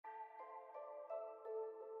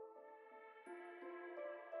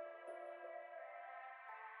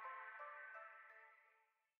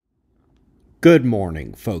Good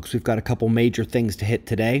morning, folks. We've got a couple major things to hit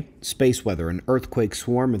today. Space weather, an earthquake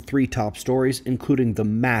swarm, and three top stories, including the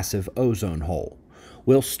massive ozone hole.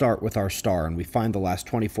 We'll start with our star, and we find the last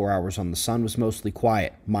 24 hours on the sun was mostly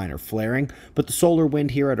quiet, minor flaring, but the solar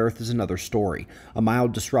wind here at Earth is another story. A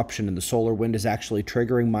mild disruption in the solar wind is actually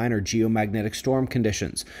triggering minor geomagnetic storm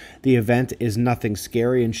conditions. The event is nothing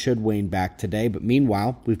scary and should wane back today, but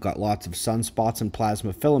meanwhile, we've got lots of sunspots and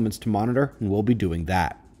plasma filaments to monitor, and we'll be doing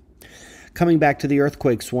that. Coming back to the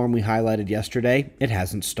earthquake swarm we highlighted yesterday, it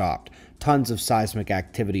hasn't stopped. Tons of seismic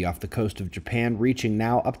activity off the coast of Japan, reaching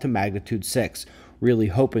now up to magnitude 6. Really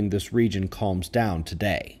hoping this region calms down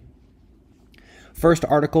today. First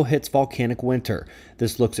article hits volcanic winter.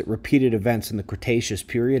 This looks at repeated events in the Cretaceous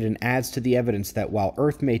period and adds to the evidence that while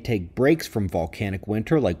Earth may take breaks from volcanic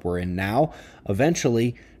winter like we're in now,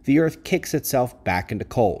 eventually the Earth kicks itself back into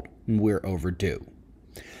cold, and we're overdue.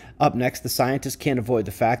 Up next, the scientists can't avoid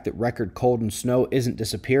the fact that record cold and snow isn't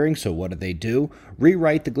disappearing, so what do?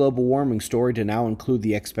 Rewrite the global warming story to now include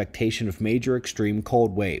the expectation of major extreme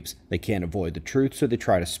cold waves. They can't avoid the truth, so they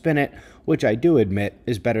try to spin it, which I do admit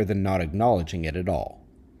is better than not acknowledging it at all.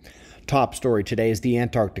 Top story today is the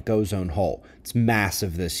Antarctic ozone hole. It's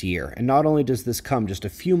massive this year, and not only does this come just a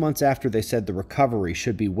few months after they said the recovery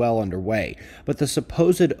should be well underway, but the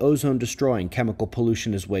supposed ozone-destroying chemical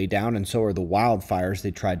pollution is way down, and so are the wildfires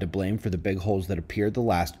they tried to blame for the big holes that appeared the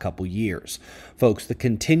last couple years. Folks, the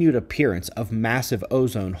continued appearance of massive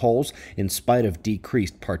ozone holes, in spite of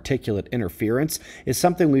decreased particulate interference, is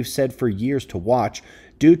something we've said for years to watch,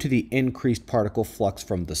 due to the increased particle flux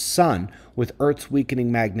from the sun, with Earth's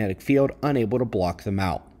weakening magnetic field unable to block them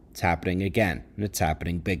out. It's happening again, and it's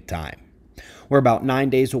happening big time. We're about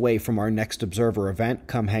 9 days away from our next Observer event.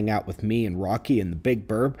 Come hang out with me and Rocky in the Big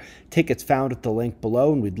Burb. Tickets found at the link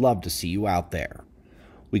below, and we'd love to see you out there.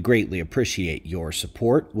 We greatly appreciate your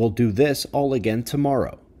support. We'll do this all again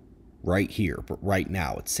tomorrow. Right here, but right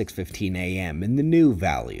now at 6:15 a.m. in the new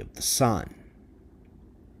Valley of the Sun.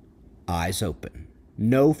 Eyes open.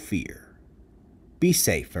 No fear. Be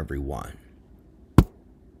safe, everyone.